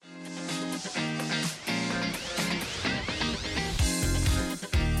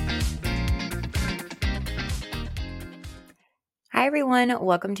Hi, everyone.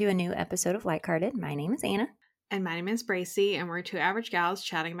 Welcome to a new episode of Lighthearted. My name is Anna. And my name is Bracy, and we're two average gals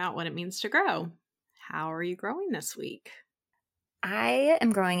chatting about what it means to grow. How are you growing this week? I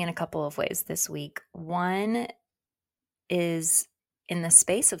am growing in a couple of ways this week. One is in the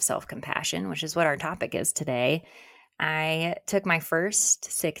space of self-compassion, which is what our topic is today. I took my first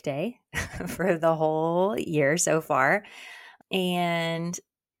sick day for the whole year so far. And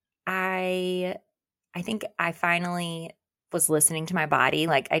I think I finally was listening to my body.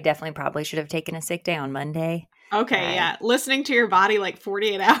 Like, I definitely probably should have taken a sick day on Monday. Okay, yeah. Listening to your body like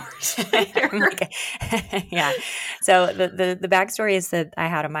 48 hours later. Yeah. So the backstory is that I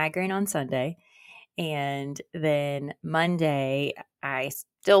had a migraine on Sunday, and then Monday I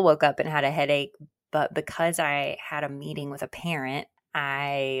still woke up and had a headache. But because I had a meeting with a parent,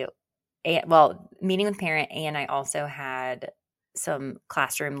 meeting with a parent, and I also had some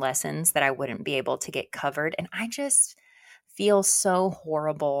classroom lessons that I wouldn't be able to get covered. And I just feel so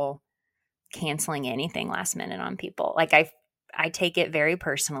horrible canceling anything last minute on people. Like I take it very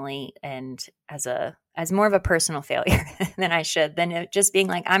personally and as more of a personal failure than I should, than it just being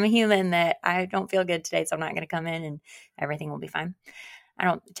like, I'm a human that I don't feel good today, so I'm not going to come in and everything will be fine. I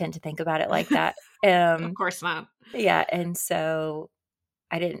don't tend to think about it like that. Of course not. Yeah. And so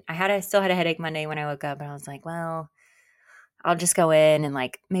I still had a headache Monday when I woke up, and I was like, well, I'll just go in, and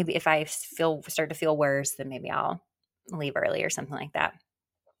like, maybe if I start to feel worse, then maybe I'll leave early or something like that.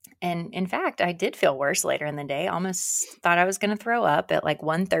 And in fact, I did feel worse later in the day. Almost thought I was going to throw up at like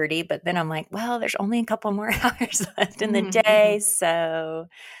 1:30, but then I'm like, well, there's only a couple more hours left in the day, so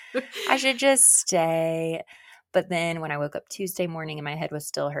I should just stay. But then when I woke up Tuesday morning and my head was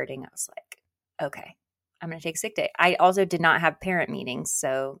still hurting, I was like, okay, I'm going to take sick day. I also did not have parent meetings,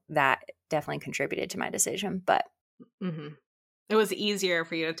 so that definitely contributed to my decision. But it was easier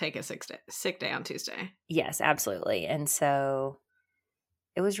for you to take a sick day on Tuesday. Yes, absolutely. And so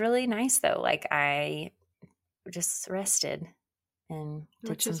it was really nice, though. Like, I just rested and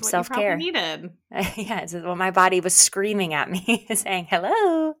did some self-care. You probably needed. Yeah. Well, my body was screaming at me saying,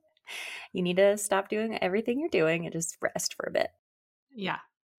 hello, you need to stop doing everything you're doing and just rest for a bit. Yeah.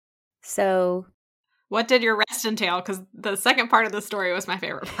 So what did your rest entail? Because the second part of the story was my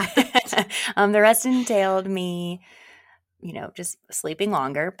favorite part. The rest entailed me, just sleeping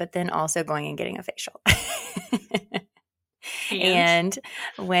longer, but then also going and getting a facial. And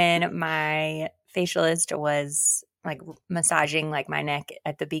when my facialist was like massaging like my neck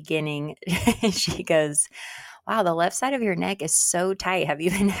at the beginning, she goes, wow, the left side of your neck is so tight. Have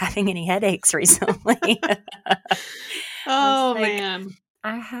you been having any headaches recently? Oh, man.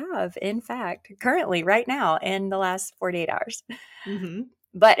 I have, in fact, currently right now in the last 48 hours. Mm-hmm.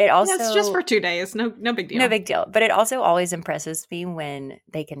 But it also... it's just for 2 days. No big deal. No big deal. But it also always impresses me when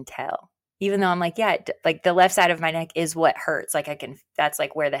they can tell. Even though I'm like, yeah, like the left side of my neck is what hurts. Like that's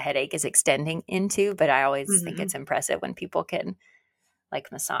like where the headache is extending into. But I always think it's impressive when people can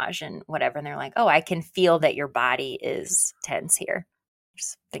like massage and whatever. And they're like, oh, I can feel that your body is tense here. I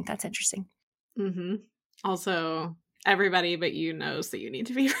just think that's interesting. Mm-hmm. Also, everybody but you knows that you need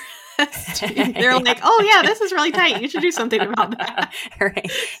to be resting. They're like, oh yeah, this is really tight. You should do something about that.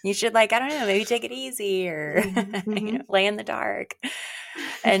 Right. You should I don't know, maybe take it easy or lay in the dark.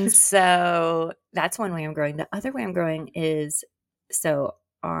 And so that's one way I'm growing. The other way I'm growing is, so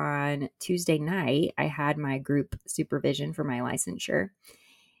on Tuesday night, I had my group supervision for my licensure.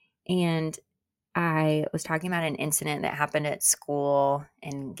 And I was talking about an incident that happened at school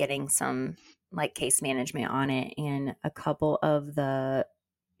and getting some like case management on it. And a couple of the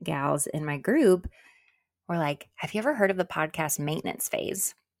gals in my group were like, have you ever heard of the podcast Maintenance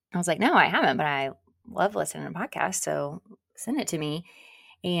Phase? I was like, no, I haven't, but I love listening to podcasts, so send it to me.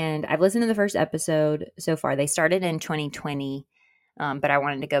 And I've listened to the first episode so far. They started in 2020, but I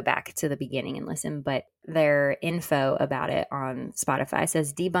wanted to go back to the beginning and listen. But their info about it on Spotify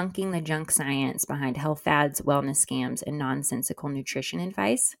says debunking the junk science behind health fads, wellness scams, and nonsensical nutrition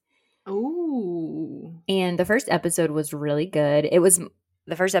advice. Ooh. And the first episode was really good.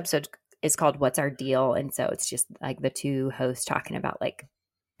 The first episode is called What's Our Deal? And so it's just like the two hosts talking about like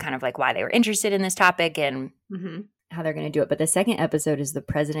kind of like why they were interested in this topic and how they're going to do it. But the second episode is the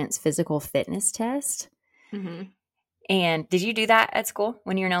President's Physical Fitness Test. And did you do that at school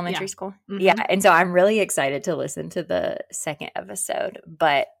when you were in elementary school? Yeah. And so I'm really excited to listen to the second episode.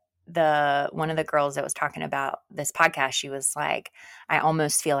 But one of the girls that was talking about this podcast, she was like, I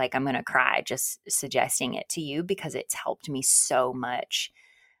almost feel like I'm going to cry just suggesting it to you because it's helped me so much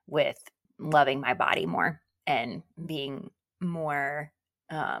with loving my body more and being more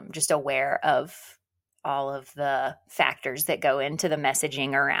just aware of all of the factors that go into the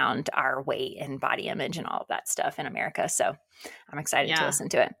messaging around our weight and body image and all of that stuff in America. So I'm excited to listen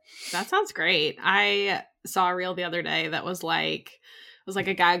to it. That sounds great. I saw a reel the other day that was like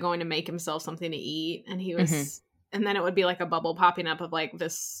a guy going to make himself something to eat, and he was and then it would be like a bubble popping up of like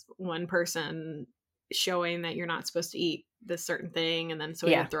this one person showing that you're not supposed to eat this certain thing, and then so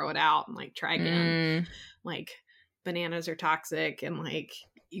he would throw it out and like try again. Like bananas are toxic, and like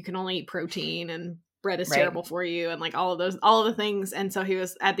you can only eat protein, and bread is terrible for you, and like all of the things. And so he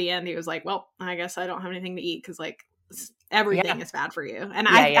was at the end, he was like, well, I guess I don't have anything to eat because like everything is bad for you. And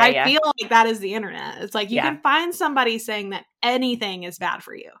I feel like that is the internet. It's like you can find somebody saying that anything is bad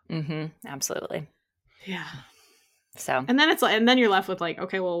for you. Absolutely. Yeah. So and then it's like, and then you're left with like,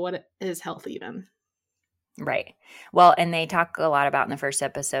 okay, well, what is health even? Right. Well, and they talk a lot about in the first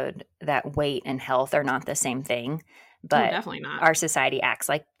episode that weight and health are not the same thing, but definitely not. Our society acts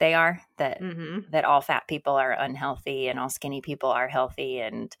like they are, that all fat people are unhealthy and all skinny people are healthy,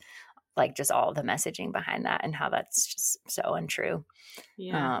 and like just all the messaging behind that and how that's just so untrue.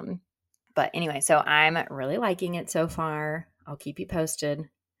 Yeah. But anyway, so I'm really liking it so far. I'll keep you posted.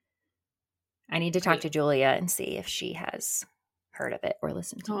 I need to talk to Julia and see if she has heard of it or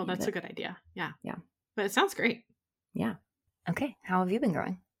listened to it. Oh, that's a good idea. Yeah. Yeah. But it sounds great. Yeah. Okay. How have you been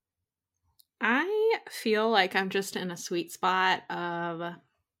growing? I feel like I'm just in a sweet spot of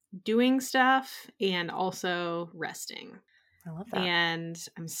doing stuff and also resting. I love that. And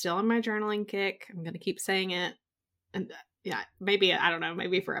I'm still on my journaling kick. I'm going to keep saying it. And maybe, I don't know,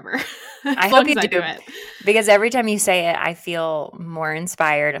 maybe forever. I hope you do it. Because every time you say it, I feel more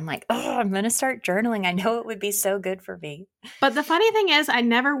inspired. I'm like, oh, I'm going to start journaling. I know it would be so good for me. But the funny thing is, I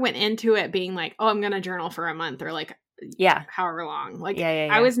never went into it being like, oh, I'm going to journal for a month or like, however long. Like,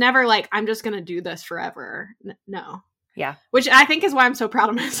 I was never like, I'm just going to do this forever. No. Yeah. Which I think is why I'm so proud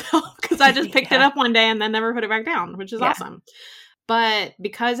of myself, because I just picked it up one day and then never put it back down, which is awesome. But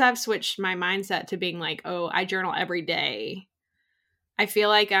because I've switched my mindset to being like, oh, I journal every day, I feel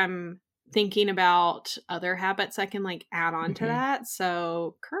like I'm thinking about other habits I can like add on to that.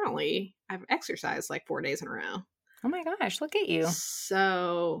 So currently I've exercised like 4 days in a row. Oh my gosh, look at you.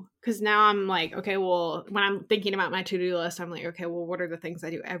 So, because now I'm like, okay, well, when I'm thinking about my to-do list, I'm like, okay, well, what are the things I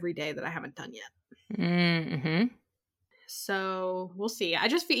do every day that I haven't done yet? So we'll see. I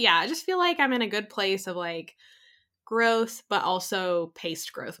just feel like I'm in a good place of like growth, but also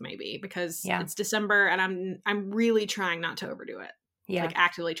paced growth maybe, because it's December and I'm really trying not to overdo it. Yeah. Like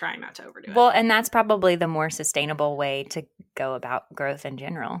actively trying not to overdo it. Well, and that's probably the more sustainable way to go about growth in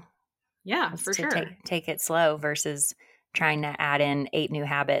general. Yeah, for sure. Take it slow versus trying to add in 8 new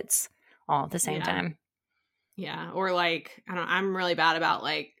habits all at the same time. Yeah. Or like, I don't know, I'm really bad about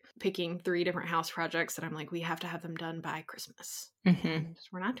like picking 3 different house projects that I'm like, we have to have them done by Christmas. And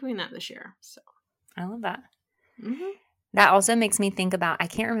we're not doing that this year. So I love that. That also makes me think about, I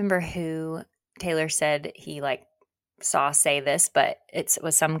can't remember who Taylor said he like saw say this, but it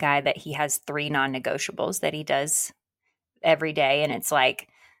was some guy that he has 3 non-negotiables that he does every day. And it's like,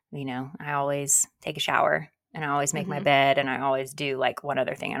 you know, I always take a shower and I always make my bed and I always do like one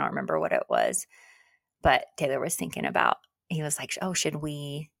other thing. I don't remember what it was, but Taylor was thinking about, he was like, oh, should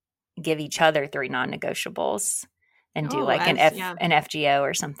we give each other 3 non-negotiables and do like an FGO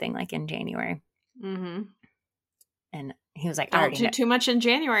or something like in January? And he was like, don't do too much in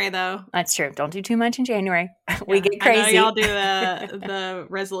January, though. That's true. Don't do too much in January. We get crazy. I know y'all do the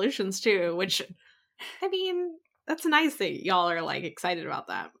resolutions too, which, I mean, that's nice that y'all are like excited about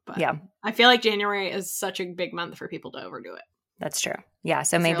that. But I feel like January is such a big month for people to overdo it. That's true. Yeah.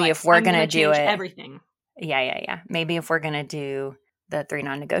 So maybe if we're going to do it. Everything. Yeah. Maybe if we're going to do the 3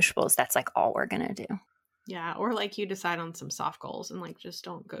 non-negotiables, that's like all we're going to do. Yeah. Or like you decide on some soft goals and like just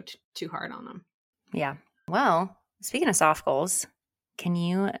don't go too hard on them. Yeah. Well, speaking of soft goals, can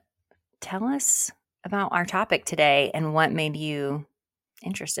you tell us about our topic today and what made you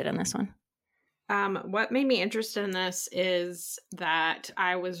interested in this one? What made me interested in this is that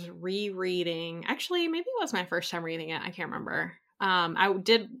I was rereading, actually, maybe it was my first time reading it. I can't remember.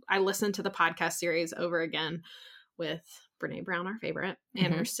 I listened to the podcast series over again with Brene Brown, our favorite,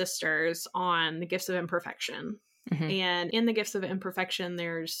 and her sisters on the gifts of imperfection. And in the gifts of imperfection,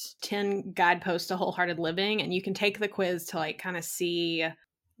 there's 10 guideposts to wholehearted living. And you can take the quiz to like kind of see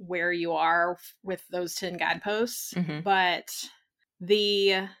where you are with those 10 guideposts. But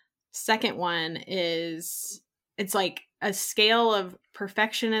the second one is, it's like a scale of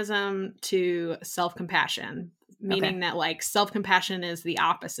perfectionism to self-compassion, meaning that like self-compassion is the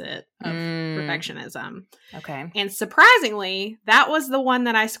opposite of perfectionism. Okay. And surprisingly, that was the one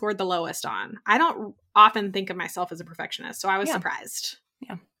that I scored the lowest on. I don't often think of myself as a perfectionist, so I was surprised.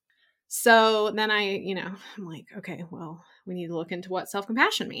 Yeah. So then I'm like, okay, well, we need to look into what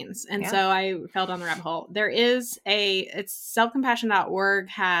self-compassion means. And so I fell down the rabbit hole. There is it's selfcompassion.org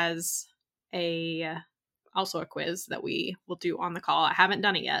has also a quiz that we will do on the call. I haven't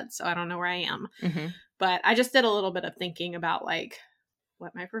done it yet, so I don't know where I am. Mm-hmm. But I just did a little bit of thinking about like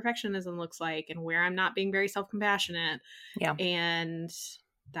what my perfectionism looks like and where I'm not being very self-compassionate. Yeah. And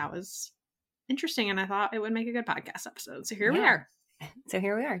that was interesting. And I thought it would make a good podcast episode. So here we are. So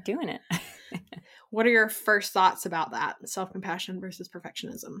here we are doing it. What are your first thoughts about that? Self-compassion versus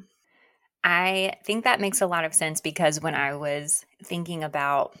perfectionism? I think that makes a lot of sense because when I was thinking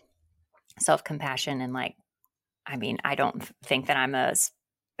about self-compassion and like, I mean, I don't think that I'm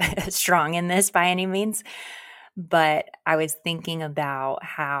strong in this by any means, but I was thinking about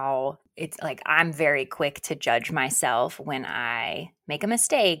how it's like I'm very quick to judge myself when I make a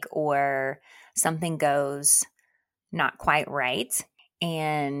mistake or something goes not quite right.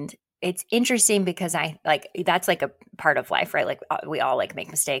 And it's interesting because that's like a part of life, right? Like we all like make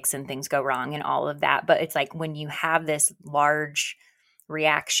mistakes and things go wrong and all of that. But it's like when you have this large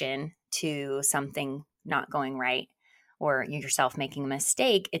reaction to something not going right or yourself making a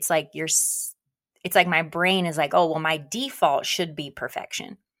mistake, it's like my brain is like, oh, well, my default should be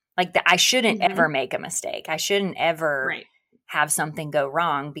perfection. Like I shouldn't ever make a mistake. I shouldn't ever have something go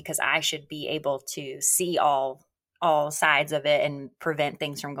wrong because I should be able to see all sides of it and prevent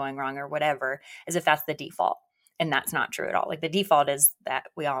things from going wrong or whatever, as if that's the default. And that's not true at all. Like the default is that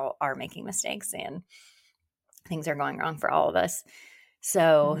we all are making mistakes and things are going wrong for all of us.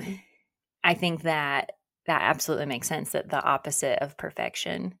 So I think that absolutely makes sense that the opposite of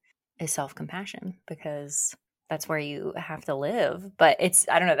perfection is self-compassion because that's where you have to live. But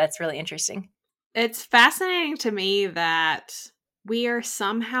I don't know, that's really interesting. It's fascinating to me that we are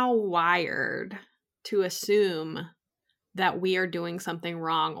somehow wired to assume that we are doing something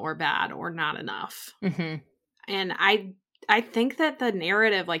wrong or bad or not enough. Mm-hmm. And I think that the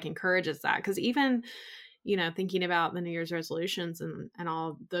narrative like encourages that because even, thinking about the New Year's resolutions and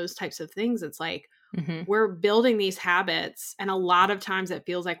all those types of things, it's like we're building these habits. And a lot of times it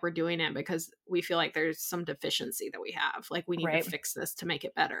feels like we're doing it because we feel like there's some deficiency that we have. Like we need to fix this to make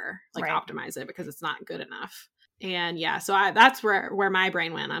it better, like optimize it because it's not good enough. And yeah, so that's where my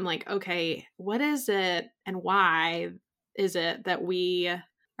brain went. I'm like, okay, what is it and why is it that we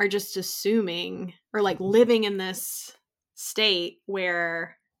are just assuming or like living in this state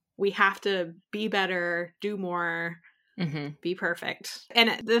where we have to be better, do more, be perfect.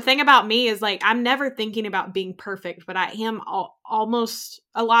 And the thing about me is like, I'm never thinking about being perfect, but I am almost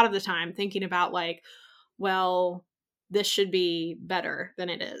a lot of the time thinking about like, well, this should be better than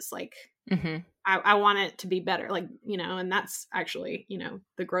it is. Like, I want it to be better, like, and that's actually,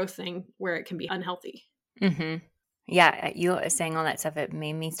 the growth thing where it can be unhealthy. Yeah. You saying all that stuff, it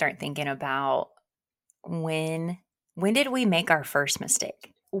made me start thinking about when did we make our first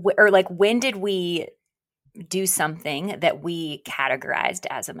mistake? Or like, when did we do something that we categorized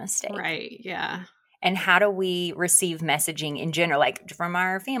as a mistake? Right. Yeah. And how do we receive messaging in general, like from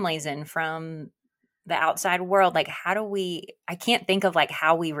our families and from the outside world? Like, I can't think of like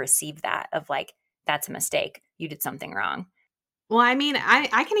how we receive that of like, that's a mistake. You did something wrong. Well, I mean,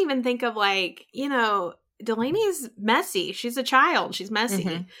 I can even think of like, Delaney's messy. She's a child. She's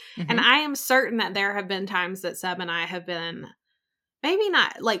messy. And I am certain that there have been times that Seb and I have been maybe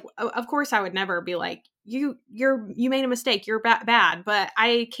not like, of course I would never be like, you made a mistake. You're bad. But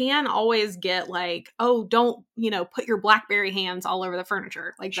I can always get like, oh, don't, put your BlackBerry hands all over the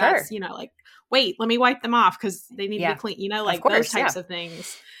furniture. Like that's, like, wait, let me wipe them off because they need to be clean, like those types of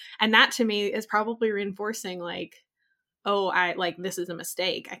things. And that to me is probably reinforcing like, oh, I like, this is a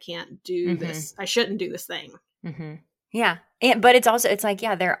mistake. I can't do this. I shouldn't do this thing. Yeah. But it's like,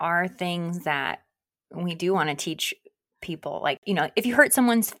 yeah, there are things that we do want to teach people. Like, if you hurt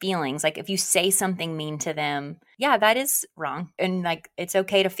someone's feelings, like if you say something mean to them, yeah, that is wrong. And like, it's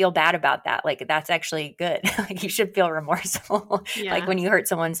okay to feel bad about that. Like, that's actually good. Like, you should feel remorseful. Like when you hurt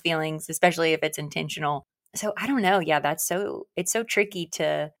someone's feelings, especially if it's intentional. So I don't know. Yeah, it's so tricky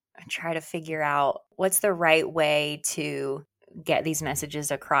to try to figure out what's the right way to get these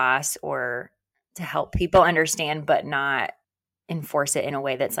messages across or to help people understand, but not enforce it in a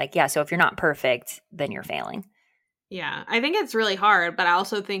way that's like, yeah, so if you're not perfect, then you're failing. Yeah, I think it's really hard, but I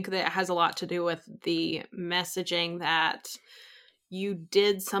also think that it has a lot to do with the messaging that you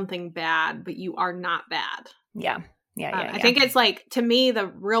did something bad, but you are not bad. Yeah. I think it's like, to me, the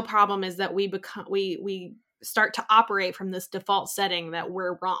real problem is that we start to operate from this default setting that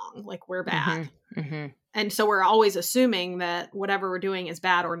we're wrong, like we're bad. And so we're always assuming that whatever we're doing is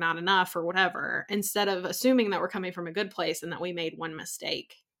bad or not enough or whatever, instead of assuming that we're coming from a good place and that we made one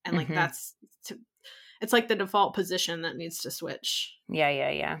mistake. And like it's like the default position that needs to switch. Yeah.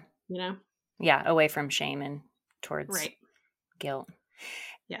 You know? Yeah, away from shame and towards guilt.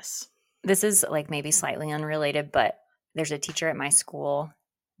 Yes. This is like maybe slightly unrelated, but there's a teacher at my school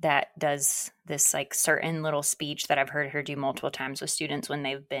that does this like certain little speech that I've heard her do multiple times with students when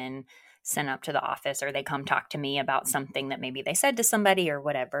they've been sent up to the office or they come talk to me about something that maybe they said to somebody or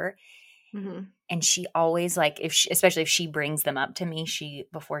whatever. Mm-hmm. And she always like, especially if she brings them up to me,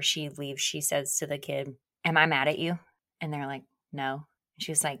 before she leaves, she says to the kid, "Am I mad at you?" And they're like, "No."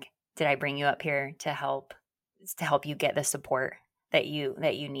 She was like, "Did I bring you up here to help you get the support that you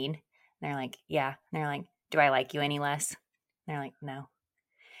need?" And they're like, "Yeah." And they're like, "Do I like you any less?" And they're like, "No."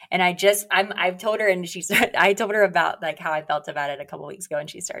 And I've told her, and I told her about like how I felt about it a couple weeks ago, and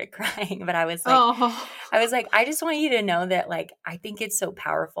she started crying. But I was like, I just want you to know that like, I think it's so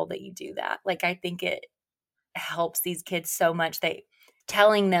powerful that you do that. Like, I think it helps these kids so much that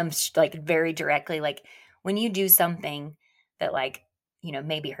telling them like very directly, like when you do something that like, you know,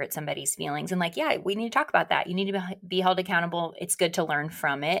 maybe hurt somebody's feelings and like, yeah, we need to talk about that. You need to be held accountable. It's good to learn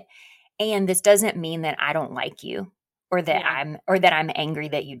from it. And this doesn't mean that I don't like you or that I'm angry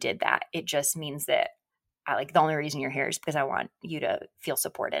that you did that. It just means that I like the only reason you're here is because I want you to feel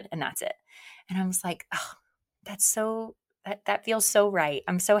supported, and that's it. And I was like, oh, that's so that feels so right.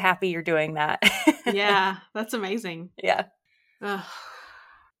 I'm so happy you're doing that. Yeah, that's amazing. Yeah. Well,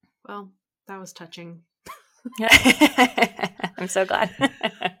 that was touching. I'm so glad.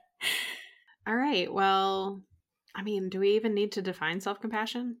 All right. Well, I mean, do we even need to define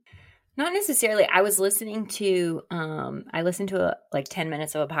self-compassion? Not necessarily. I was listening to I listened to like 10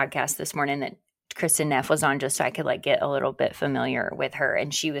 minutes of a podcast this morning that Kristen Neff was on just so I could like get a little bit familiar with her.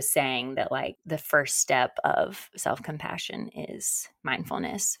 And she was saying that like the first step of self-compassion is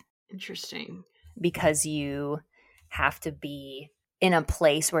mindfulness. Interesting. Because you have to be in a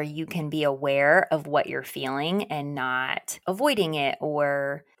place where you can be aware of what you're feeling and not avoiding it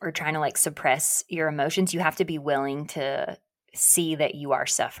or trying to like suppress your emotions. You have to be willing to see that you are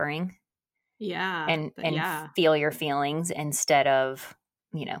suffering. Yeah. And feel your feelings instead of,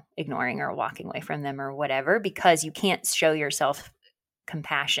 you know, ignoring or walking away from them or whatever, because you can't show yourself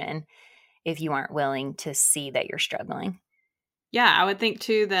compassion if you aren't willing to see that you're struggling. Yeah, I would think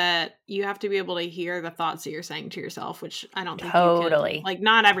too that you have to be able to hear the thoughts that you're saying to yourself, which I don't think you can. Like,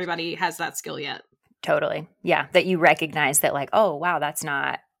 not everybody has that skill yet. Totally. Yeah. That you recognize that like, oh, wow, that's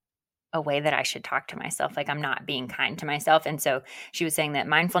not a way that I should talk to myself. Like I'm not being kind to myself. And so she was saying that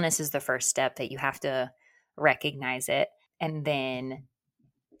mindfulness is the first step, that you have to recognize it and then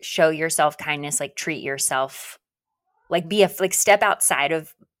show yourself kindness, like treat yourself, like like step outside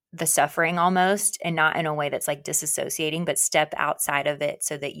of the suffering almost, and not in a way that's like disassociating, but step outside of it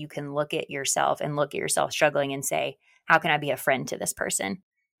so that you can look at yourself struggling and say, how can I be a friend to this person?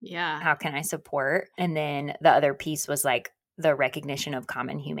 Yeah. How can I support? And then the other piece was like the recognition of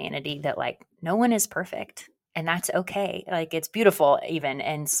common humanity, that like no one is perfect and that's okay. Like it's beautiful even.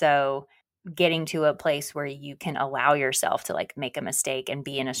 And so getting to a place where you can allow yourself to like make a mistake and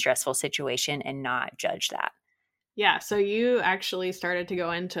be in a stressful situation and not judge that. Yeah. So you actually started to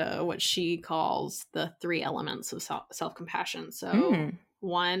go into what she calls the 3 elements of self-compassion. So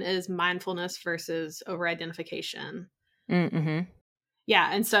one is mindfulness versus over-identification. Mm-hmm. Yeah.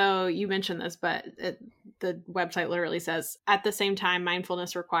 And so you mentioned this, but the website literally says, at the same time,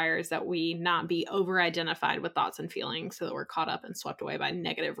 mindfulness requires that we not be over-identified with thoughts and feelings so that we're caught up and swept away by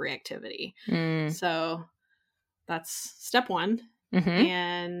negative reactivity. So that's step 1. Mm-hmm.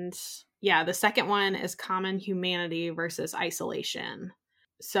 And yeah, the second one is common humanity versus isolation.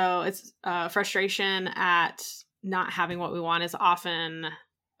 So it's frustration at not having what we want is often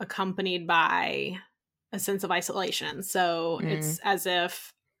accompanied by a sense of isolation. So it's as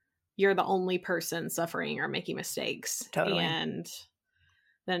if you're the only person suffering or making mistakes. Totally. And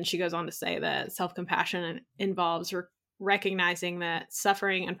then she goes on to say that self-compassion involves recognizing that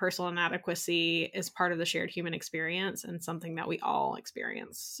suffering and personal inadequacy is part of the shared human experience and something that we all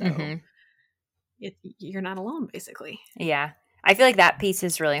experience. So you're not alone, basically. Yeah. I feel like that piece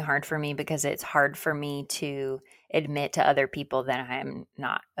is really hard for me because it's hard for me to admit to other people that I'm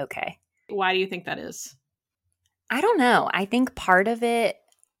not okay. Why do you think that is? I don't know. I think part of it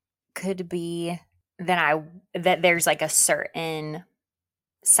could be that there's like a certain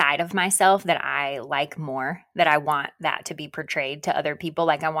side of myself that I like more, that I want that to be portrayed to other people.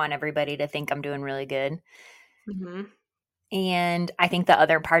 Like I want everybody to think I'm doing really good. Mm-hmm. And I think the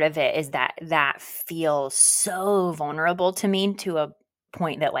other part of it is that feels so vulnerable to me, to a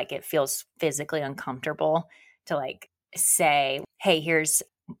point that like it feels physically uncomfortable to like say, hey, here's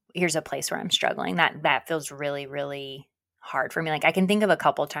a place where I'm struggling. That feels really, really hard for me. Like I can think of a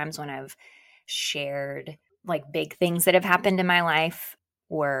couple times when I've shared like big things that have happened in my life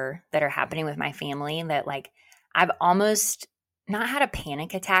or that are happening with my family that like I've almost not had a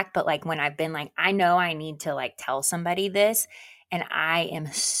panic attack, but like when I've been like, I know I need to like tell somebody this and I am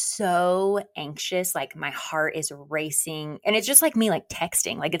so anxious, like my heart is racing and it's just like me like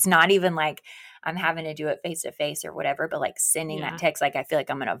texting. Like it's not even like I'm having to do it face to face or whatever, but like sending that text, like I feel like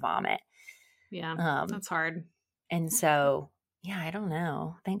I'm going to vomit. Yeah, that's hard. And so, yeah, I don't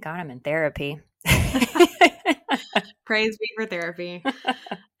know. Thank God I'm in therapy. Praise be for therapy.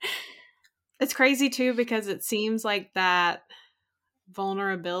 It's crazy too, because it seems like that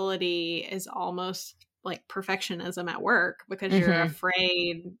vulnerability is almost like perfectionism at work because you're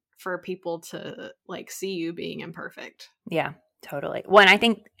afraid for people to like see you being imperfect. Yeah, totally. Well, and I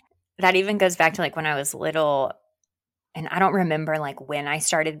think that even goes back to like when I was little, and I don't remember like when I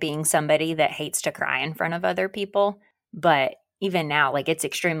started being somebody that hates to cry in front of other people, but even now, like it's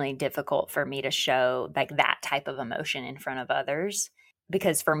extremely difficult for me to show like that type of emotion in front of others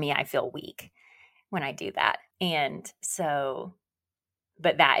because for me, I feel weak when I do that. And so,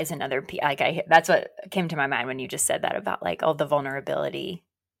 but that is another, like that's what came to my mind when you just said that about like, oh, the vulnerability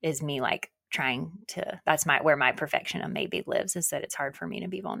is me like trying to, that's where my perfectionism maybe lives is that it's hard for me to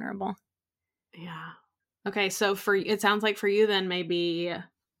be vulnerable. Yeah. Okay. So it sounds like for you then maybe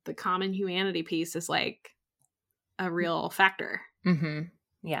the common humanity piece is like a real factor. Mm-hmm.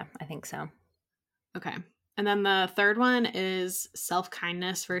 Yeah, I think so. Okay. And then the third one is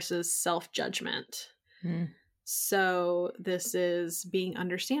self-kindness versus self-judgment. So this is being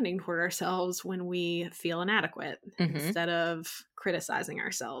understanding toward ourselves when we feel inadequate instead of criticizing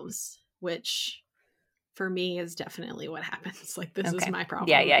ourselves, which for me is definitely what happens. Like this is my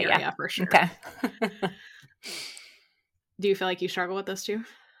problem area for sure. Okay. Do you feel like you struggle with this too?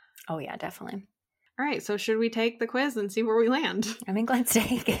 Oh yeah, definitely. All right. So should we take the quiz and see where we land? I think let's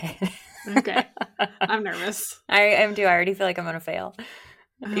take it. Okay. I'm nervous. I am too. I already feel like I'm going to fail.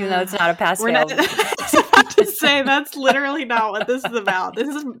 Even though it's not a pass-fail. To say that's literally not what this is about.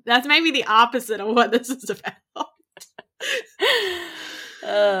 That's maybe the opposite of what this is about.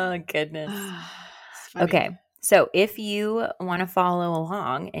 Oh, goodness. Okay. So if you want to follow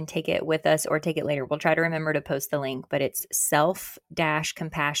along and take it with us or take it later, we'll try to remember to post the link, but it's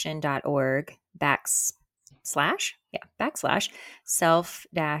self-compassion.org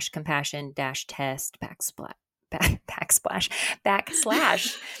self-compassion-test backslash.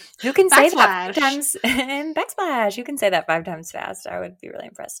 Who can say that 5 times? And backslash. Who can say that 5 times fast? I would be really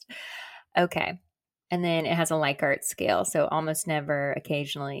impressed. Okay. And then it has a Likert scale. So almost never,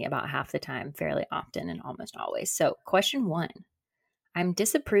 occasionally, about half the time, fairly often, and almost always. So question 1. I'm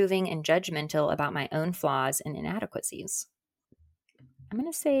disapproving and judgmental about my own flaws and inadequacies. I'm going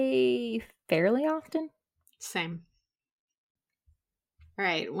to say fairly often. Same. All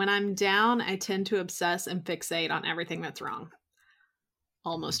right. When I'm down, I tend to obsess and fixate on everything that's wrong.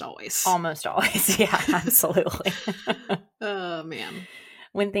 Almost always. Almost always. Yeah, absolutely. Oh, man.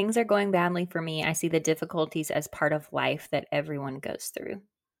 When things are going badly for me, I see the difficulties as part of life that everyone goes through.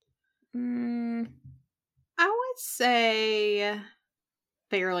 I would say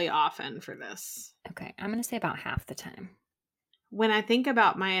fairly often for this. Okay. I'm going to say about half the time. When I think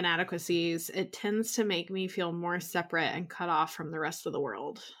about my inadequacies, it tends to make me feel more separate and cut off from the rest of the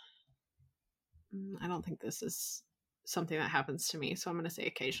world. I don't think this is something that happens to me, so I'm going to say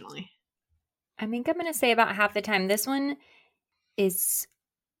occasionally. I think I'm going to say about half the time. This one is,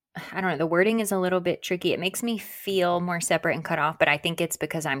 I don't know, the wording is a little bit tricky. It makes me feel more separate and cut off, but I think it's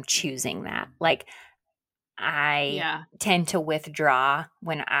because I'm choosing that. Like, I tend to withdraw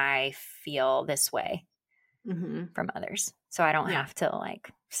when I feel this way from others. So I don't have to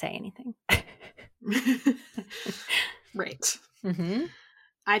like say anything. Right.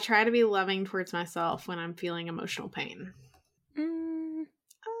 I try to be loving towards myself when I'm feeling emotional pain. I'm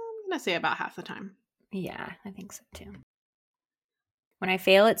going to say about half the time. Yeah, I think so too. When I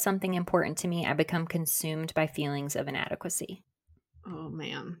fail at something important to me, I become consumed by feelings of inadequacy. Oh,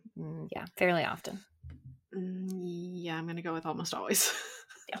 man. Yeah, fairly often. Yeah, I'm going to go with almost always.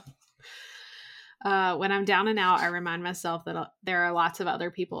 When I'm down and out, I remind myself that there are lots of other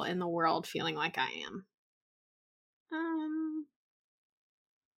people in the world feeling like I am.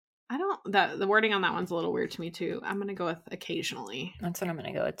 The wording on that one's a little weird to me too. I'm going to go with occasionally. That's what I'm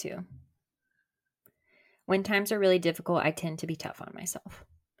going to go with too. When times are really difficult, I tend to be tough on myself.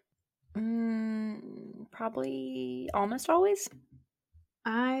 Probably almost always.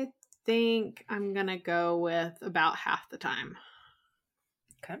 I think I'm going to go with about half the time.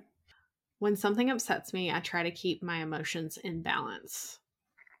 Okay. When something upsets me, I try to keep my emotions in balance.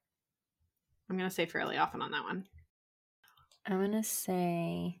 I'm going to say fairly often on that one. I'm going to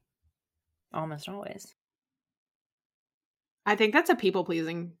say almost always. I think that's a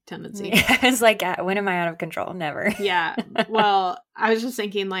people-pleasing tendency. It's like, when am I out of control? Never. Yeah. Well, I was just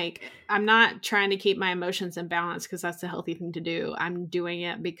thinking, like, I'm not trying to keep my emotions in balance because that's the healthy thing to do. I'm doing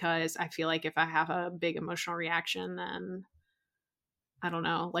it because I feel like if I have a big emotional reaction, then I don't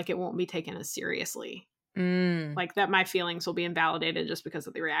know, like it won't be taken as seriously. Like that my feelings will be invalidated just because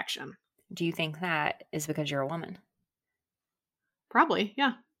of the reaction. Do you think that is because you're a woman? Probably,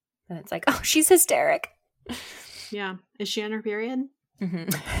 yeah. And it's like, oh, she's hysteric. Yeah. Is she on her period?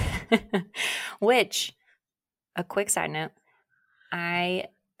 Mm-hmm. Which, a quick side note, I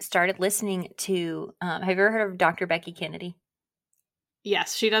started listening to, have you ever heard of Dr. Becky Kennedy?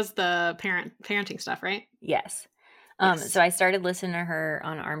 Yes, she does the parenting stuff, right? Yes. Yes. So I started listening to her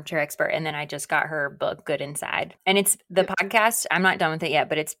on Armchair Expert, and then I just got her book, Good Inside. And it's the podcast. I'm not done with it yet,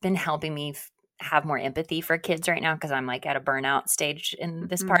 but it's been helping me have more empathy for kids right now because I'm like at a burnout stage in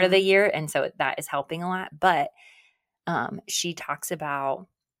this part of the year. And so that is helping a lot. But she talks about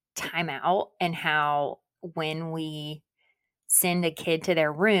timeout and how when we send a kid to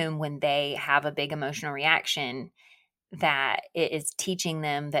their room when they have a big emotional reaction, that it is teaching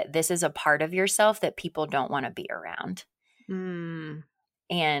them that this is a part of yourself that people don't want to be around.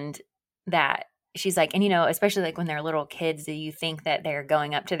 And that she's like, and especially like when they're little kids, do you think that they're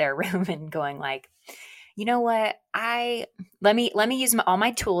going up to their room and going like, you know what, let me use all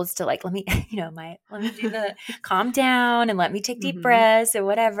my tools to like, let me do the calm down and let me take deep breaths or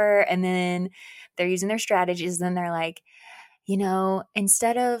whatever. And then they're using their strategies. And they're like,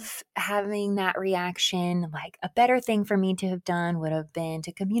 instead of having that reaction, like a better thing for me to have done would have been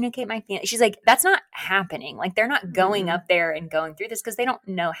to communicate my feelings. She's like, that's not happening. Like they're not going up there and going through this because they don't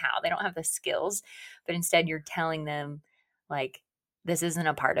know how. They don't have the skills. But instead you're telling them like, this isn't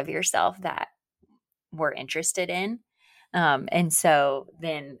a part of yourself that we're interested in. And so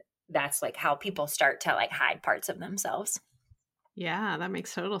then that's like how people start to like hide parts of themselves. Yeah, that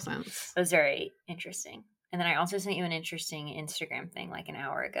makes total sense. It was very interesting. And then I also sent you an interesting Instagram thing like an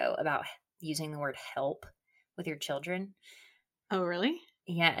hour ago about using the word help with your children. Oh, really?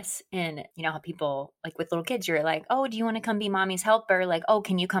 Yes. And you know how people, like with little kids, you're like, oh, do you want to come be mommy's helper? Like, oh,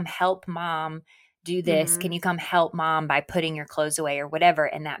 can you come help mom do this? Can you come help mom by putting your clothes away or whatever?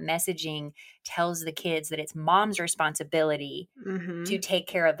 And that messaging tells the kids that it's mom's responsibility to take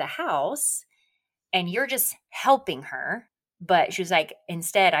care of the house and you're just helping her. But she was like,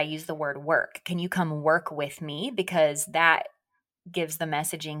 instead, I use the word work. Can you come work with me? Because that gives the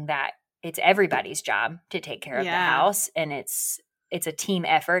messaging that it's everybody's job to take care of the house. And it's a team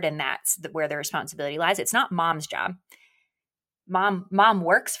effort. And that's where the responsibility lies. It's not mom's job. Mom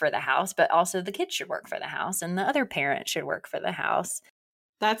works for the house, but also the kids should work for the house. And the other parent should work for the house.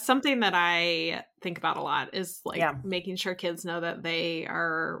 That's something that I think about a lot is like making sure kids know that they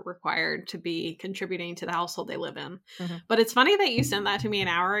are required to be contributing to the household they live in. But it's funny that you sent that to me an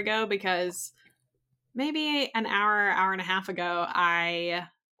hour ago because maybe an hour and a half ago, I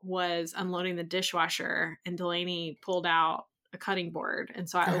was unloading the dishwasher and Delaney pulled out a cutting board. And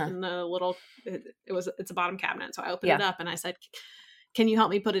so I opened the little, it's a bottom cabinet. So I opened it up and I said, can you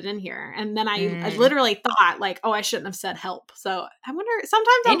help me put it in here? And then I literally thought like, oh, I shouldn't have said help. So I wonder,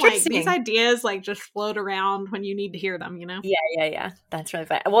 sometimes I'm like, these ideas like just float around when you need to hear them, Yeah. That's really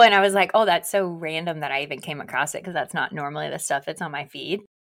fun. Well, and I was like, oh, that's so random that I even came across it because that's not normally the stuff that's on my feed.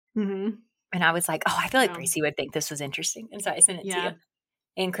 And I was like, oh, I feel like Gracie would think this was interesting. And so I sent it to you.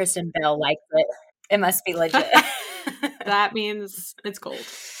 And Kristen Bell liked it. It must be legit. That means it's gold.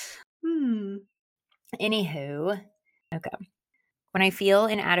 Anywho, okay. When I feel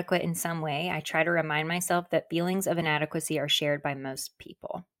inadequate in some way, I try to remind myself that feelings of inadequacy are shared by most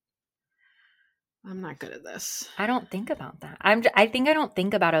people. I'm not good at this. I don't think about that. I think I don't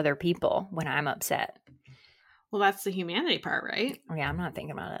think about other people when I'm upset. Well, that's the humanity part, right? Yeah, I'm not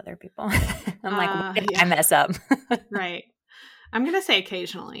thinking about other people. I'm like, what did I mess up? Right. I'm going to say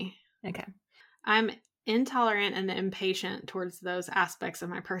occasionally. Okay. I'm intolerant and impatient towards those aspects of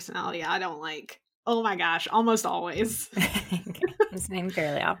my personality I don't like. Oh my gosh, almost always. It's named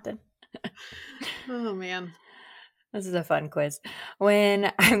fairly often. Oh man. This is a fun quiz.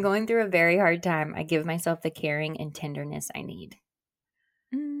 When I'm going through a very hard time, I give myself the caring and tenderness I need.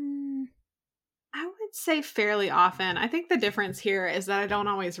 I would say fairly often. I think the difference here is that I don't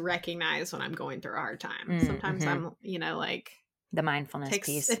always recognize when I'm going through a hard time. Sometimes I'm, like the mindfulness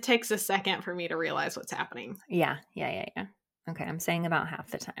piece. It takes a second for me to realize what's happening. Yeah. Okay, I'm saying about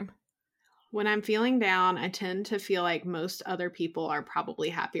half the time. When I'm feeling down, I tend to feel like most other people are probably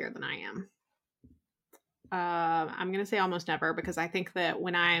happier than I am. I'm going to say almost never, because I think that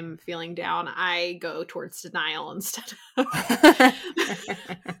when I'm feeling down, I go towards denial instead of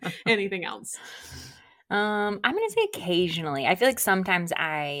anything else. I'm going to say occasionally. I feel like sometimes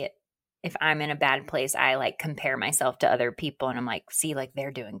if I'm in a bad place, I like compare myself to other people and I'm like, see, like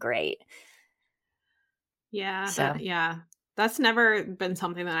they're doing great. Yeah. So. That's never been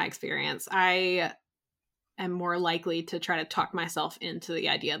something that I experience. I am more likely to try to talk myself into the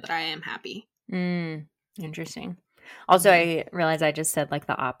idea that I am happy. Interesting. Also, I realized I just said like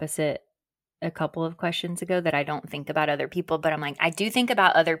the opposite a couple of questions ago, that I don't think about other people, but I'm like, I do think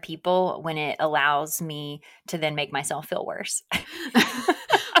about other people when it allows me to then make myself feel worse.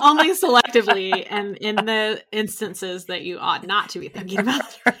 Only selectively and in the instances that you ought not to be thinking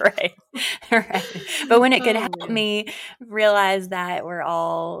about. Right. But when it could help me realize that we're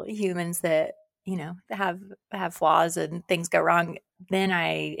all humans that, have flaws and things go wrong, then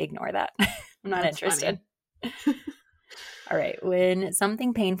I ignore that. I'm not interested. All right. When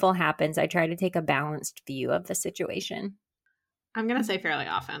something painful happens, I try to take a balanced view of the situation. I'm going to say fairly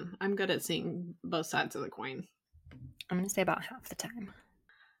often. I'm good at seeing both sides of the coin. I'm going to say about half the time.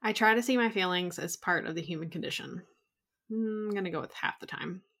 I try to see my feelings as part of the human condition. I'm going to go with half the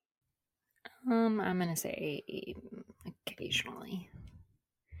time. I'm going to say occasionally.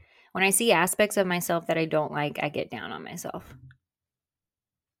 When I see aspects of myself that I don't like, I get down on myself.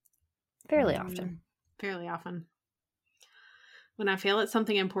 Fairly often. Fairly often. When I feel it's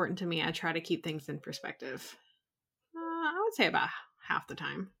something important to me, I try to keep things in perspective. I would say about half the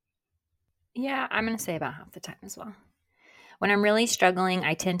time. Yeah, I'm going to say about half the time as well. When I'm really struggling,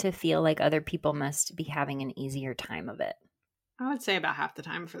 I tend to feel like other people must be having an easier time of it. I would say about half the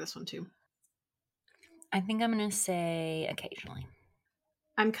time for this one too. I think I'm going to say occasionally.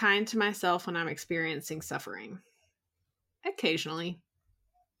 I'm kind to myself when I'm experiencing suffering. Occasionally.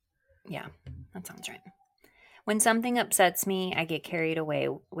 Yeah, that sounds right. When something upsets me, I get carried away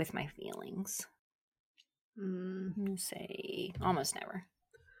with my feelings. I'm going to say almost never.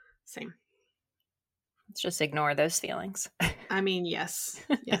 Same. Let's just ignore those feelings. I mean, yes.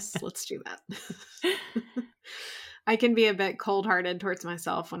 Yes, let's do that. I can be a bit cold-hearted towards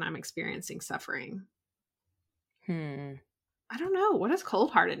myself when I'm experiencing suffering. I don't know. What does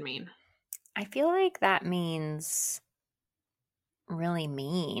cold-hearted mean? I feel like that means really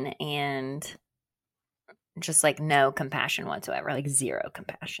mean and just like no compassion whatsoever, like zero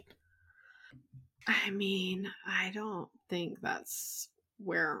compassion. I mean, I don't think that's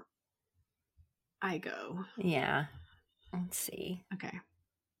where I go. Yeah. Let's see. Okay.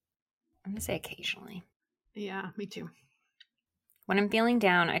 I'm going to say occasionally. Yeah, me too. When I'm feeling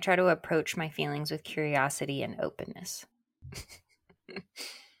down, I try to approach my feelings with curiosity and openness.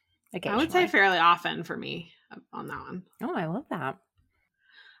 I would say fairly often for me on that one. Oh, I love that.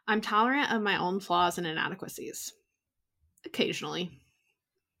 I'm tolerant of my own flaws and inadequacies. Occasionally.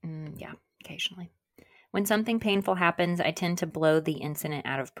 Yeah, occasionally. When something painful happens, I tend to blow the incident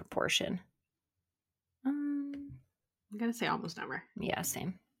out of proportion. I'm going to say almost never. Yeah,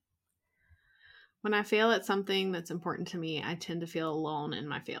 same. When I fail at something that's important to me, I tend to feel alone in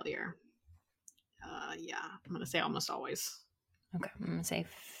my failure. Yeah, I'm going to say almost always. Okay, I'm going to say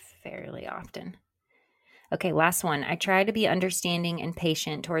fairly often. Okay, last one. I try to be understanding and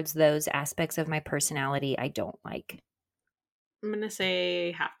patient towards those aspects of my personality I don't like. I'm going to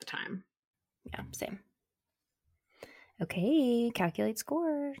say half the time. Yeah, same. Okay, calculate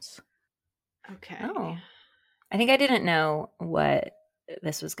scores. Okay. Oh, I think I didn't know what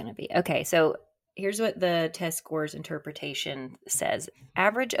this was going to be. Okay, so here's what the test scores interpretation says.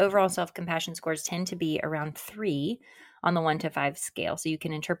 Average overall self-compassion scores tend to be around 3 on the 1 to 5 scale, so you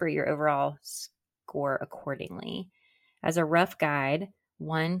can interpret your overall score accordingly. As a rough guide,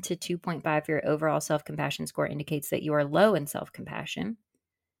 1 to 2.5 for your overall self-compassion score indicates that you are low in self-compassion.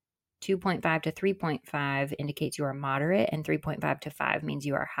 2.5 to 3.5 indicates you are moderate, and 3.5 to 5 means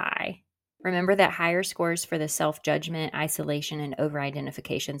you are high. Remember that higher scores for the self-judgment, isolation, and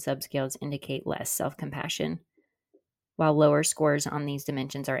over-identification subscales indicate less self-compassion, while lower scores on these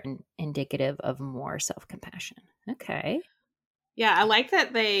dimensions are indicative of more self-compassion. Okay. Yeah, I like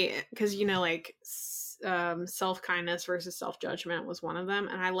that because, self-kindness versus self-judgment was one of them.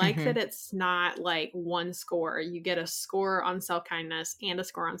 And I like that it's not like one score. You get a score on self-kindness and a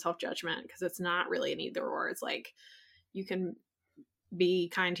score on self-judgment, because it's not really an either or. It's like you can be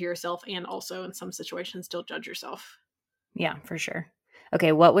kind to yourself and also in some situations still judge yourself. Yeah, for sure.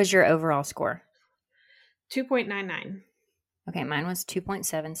 Okay, what was your overall score? 2.99. Okay, mine was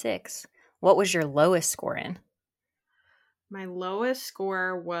 2.76. What was your lowest score in? My lowest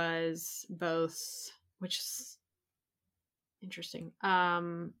score was both, which is interesting.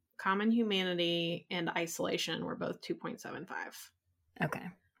 Common humanity and isolation were both 2.75. Okay.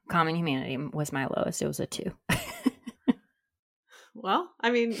 Common humanity was my lowest. It was a 2. Well,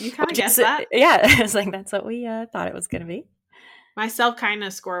 I mean, you kind of guessed that. Yeah. It's like, that's what we thought it was going to be. My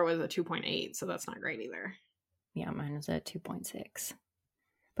self-kindness score was a 2.8, so that's not great either. Yeah, mine was a 2.6.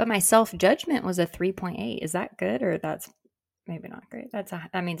 But my self-judgment was a 3.8. Is that good, or that's maybe not great?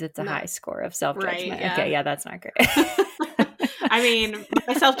 That means it's a high score of self-judgment. Right, yeah. Okay, yeah, that's not great. I mean,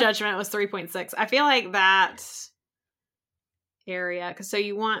 my self-judgment was 3.6. I feel like that area, so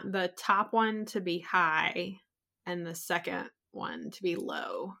you want the top one to be high and the second one to be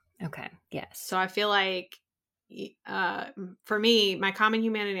low. Okay, yes. So I feel like for me, my common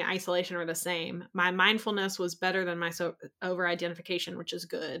humanity and isolation are the same. My mindfulness was better than my over-identification, which is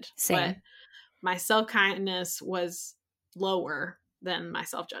good. Same. But my self-kindness was lower than my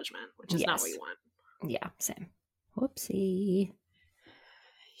self-judgment, which is not what you want. Yeah, same. Whoopsie.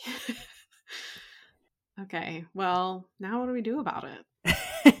 Okay, well, now what do we do about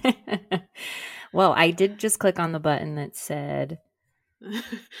it? Well, I did just click on the button that said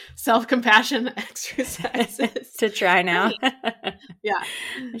self-compassion exercises to try now. Yeah,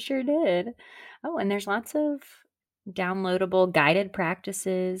 I sure did. Oh, and there's lots of downloadable guided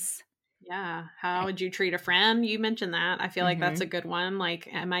practices. Yeah. How would you treat a friend? You mentioned that. I feel like that's a good one. Like,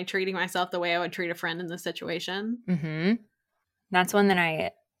 am I treating myself the way I would treat a friend in this situation? That's one that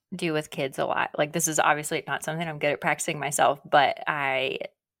I do with kids a lot. Like, this is obviously not something I'm good at practicing myself, but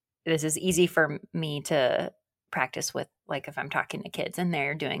this is easy for me to practice with, like, if I'm talking to kids and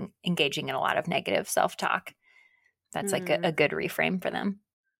they're engaging in a lot of negative self-talk. That's like a good reframe for them.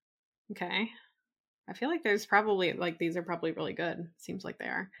 Okay. I feel like there's probably, like, these are probably really good. Seems like they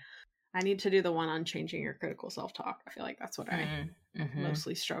are. I need to do the one on changing your critical self-talk. I feel like that's what I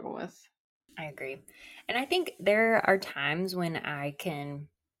mostly struggle with. I agree. And I think there are times when I can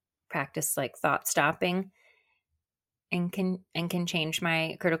practice, like, thought stopping and can change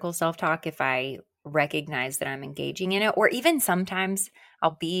my critical self-talk if I recognize that I'm engaging in it. Or even sometimes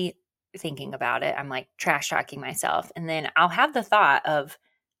I'll be thinking about it. I'm like trash talking myself. And then I'll have the thought of,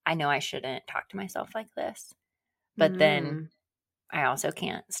 I know I shouldn't talk to myself like this. But then I also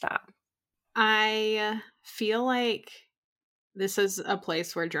can't stop. I feel like this is a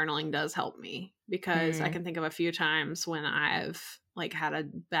place where journaling does help me, because I can think of a few times when I've, like, had a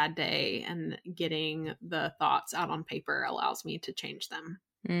bad day, and getting the thoughts out on paper allows me to change them.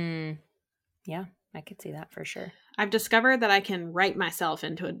 Yeah, I could see that for sure. I've discovered that I can write myself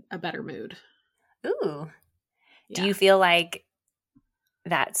into a better mood. Ooh. Yeah. Do you feel like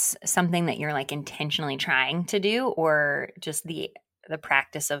that's something that you're, like, intentionally trying to do, or just the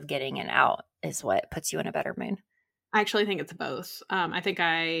practice of getting it out is what puts you in a better mood? I actually think it's both. I think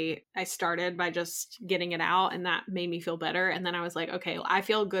I started by just getting it out, and that made me feel better. And then I was like, okay, I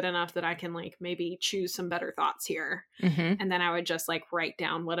feel good enough that I can, like, maybe choose some better thoughts here. And then I would just, like, write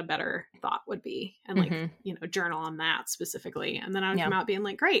down what a better thought would be, and, like, journal on that specifically. And then I would come out being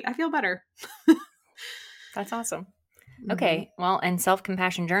like, great, I feel better. That's awesome. Okay. Well, and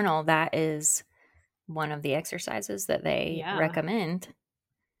self-compassion journal, that is one of the exercises that they recommend.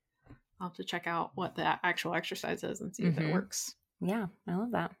 I'll have to check out what the actual exercise is and see if it works. Yeah, I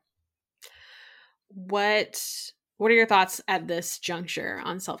love that. What are your thoughts at this juncture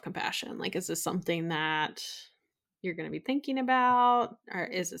on self-compassion? Like, is this something that you're going to be thinking about, or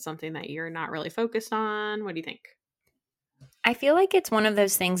is it something that you're not really focused on? What do you think? I feel like it's one of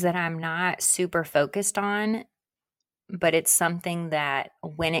those things that I'm not super focused on, but it's something that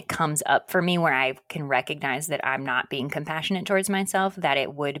when it comes up for me where I can recognize that I'm not being compassionate towards myself, that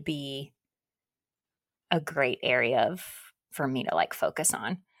it would be a great area for me to, like, focus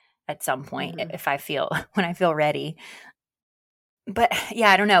on at some point when I feel ready. But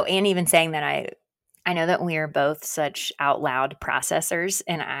yeah, I don't know. And even saying that, I know that we are both such out loud processors,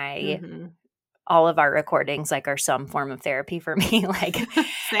 and all of our recordings, like, are some form of therapy for me. Like,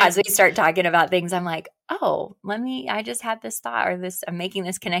 as we start talking about things, I'm like, oh, I just had this thought, or I'm making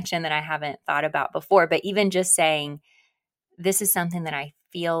this connection that I haven't thought about before. But even just saying, this is something that I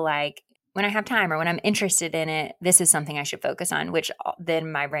feel like when I have time or when I'm interested in it, this is something I should focus on, which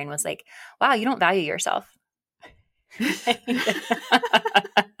then my brain was like, wow, you don't value yourself.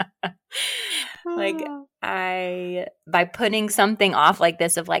 Like, by putting something off like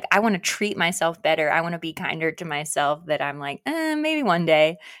this of, like, I want to treat myself better, I want to be kinder to myself, that I'm like, maybe one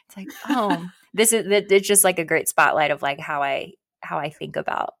day. It's like, oh, it's just like a great spotlight of, like, how I think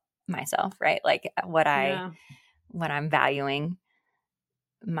about myself, right? Like, what I'm valuing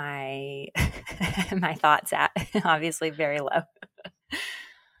my my thoughts at, obviously very low.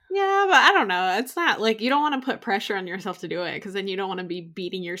 Yeah, but I don't know. It's not like you don't want to put pressure on yourself to do it because then you don't want to be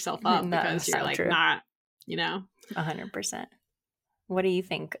beating yourself up because you're like not, 100%. What do you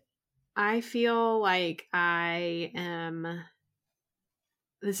think? I feel like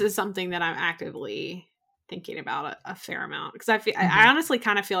this is something that I'm actively thinking about a fair amount because I honestly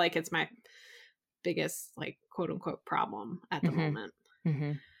kind of feel like it's my biggest like quote unquote problem at the moment.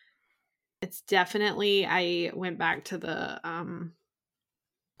 Mm-hmm. It's definitely, I went back to the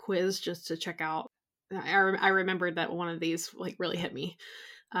quiz just to check out. I remembered that one of these like really hit me.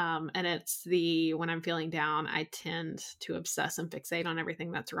 And it's when I'm feeling down, I tend to obsess and fixate on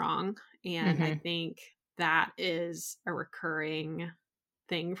everything that's wrong. And I think that is a recurring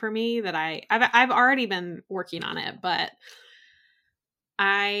thing for me that I've already been working on it, but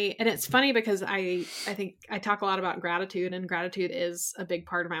and it's funny because I think I talk a lot about gratitude, and gratitude is a big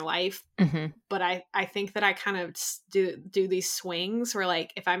part of my life. But I think that I kind of do these swings where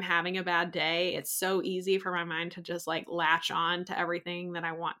like if I'm having a bad day, it's so easy for my mind to just like latch on to everything that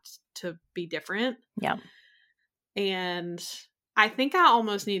I want to be different. Yeah. And I think I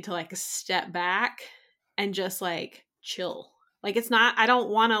almost need to like step back and just like chill. Like it's not, I don't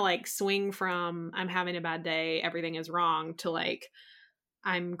want to like swing from I'm having a bad day, everything is wrong, to like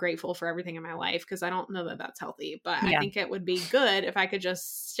I'm grateful for everything in my life, because I don't know that that's healthy. But I think it would be good if I could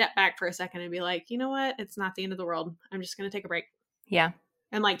just step back for a second and be like, you know what? It's not the end of the world. I'm just going to take a break. Yeah.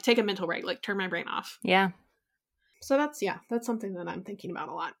 And like take a mental break, like turn my brain off. Yeah. So that's something that I'm thinking about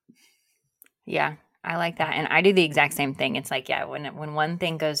a lot. Yeah. I like that. And I do the exact same thing. It's like, yeah, when one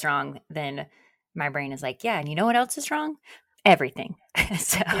thing goes wrong, then my brain is like, yeah, and you know what else is wrong? Everything.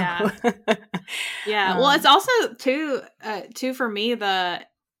 So yeah. Well, it's also too for me, the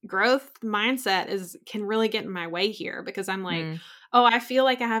growth mindset can really get in my way here, because I'm like, oh, I feel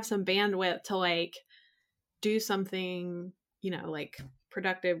like I have some bandwidth to like do something, like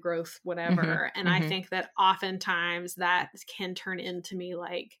productive growth, whatever. And I think that oftentimes that can turn into me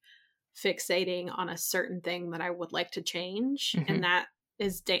like fixating on a certain thing that I would like to change. And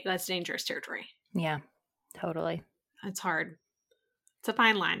that's dangerous territory. Yeah, totally. It's hard. It's a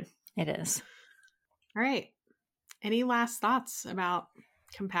fine line. It is. All right. Any last thoughts about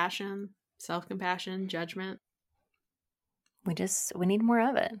compassion, self-compassion, judgment? We need more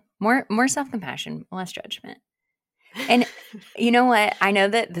of it. More self-compassion, less judgment. And you know what? I know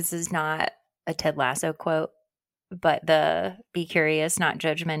that this is not a Ted Lasso quote, but the be curious, not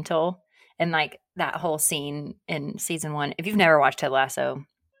judgmental, and like that whole scene in season 1. If you've never watched Ted Lasso,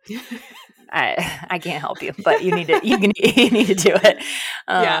 I can't help you, but you need to you need to do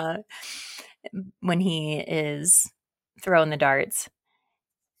it. When he is throwing the darts,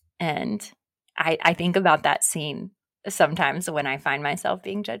 and I think about that scene sometimes when I find myself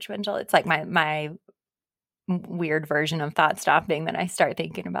being judgmental. It's like my weird version of thought stopping that I start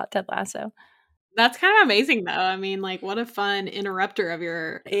thinking about Ted Lasso. That's kind of amazing, though. I mean, like, what a fun interrupter of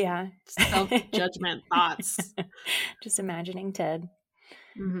your self-judgment thoughts. Just imagining Ted.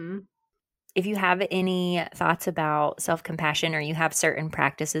 If you have any thoughts about self-compassion, or you have certain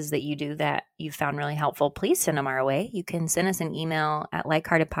practices that you do that you found really helpful, please send them our way. You can send us an email at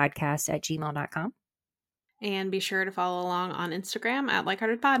likeheartedpodcast@gmail.com. And be sure to follow along on Instagram at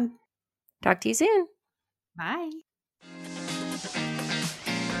likeheartedpod. Talk to you soon. Bye.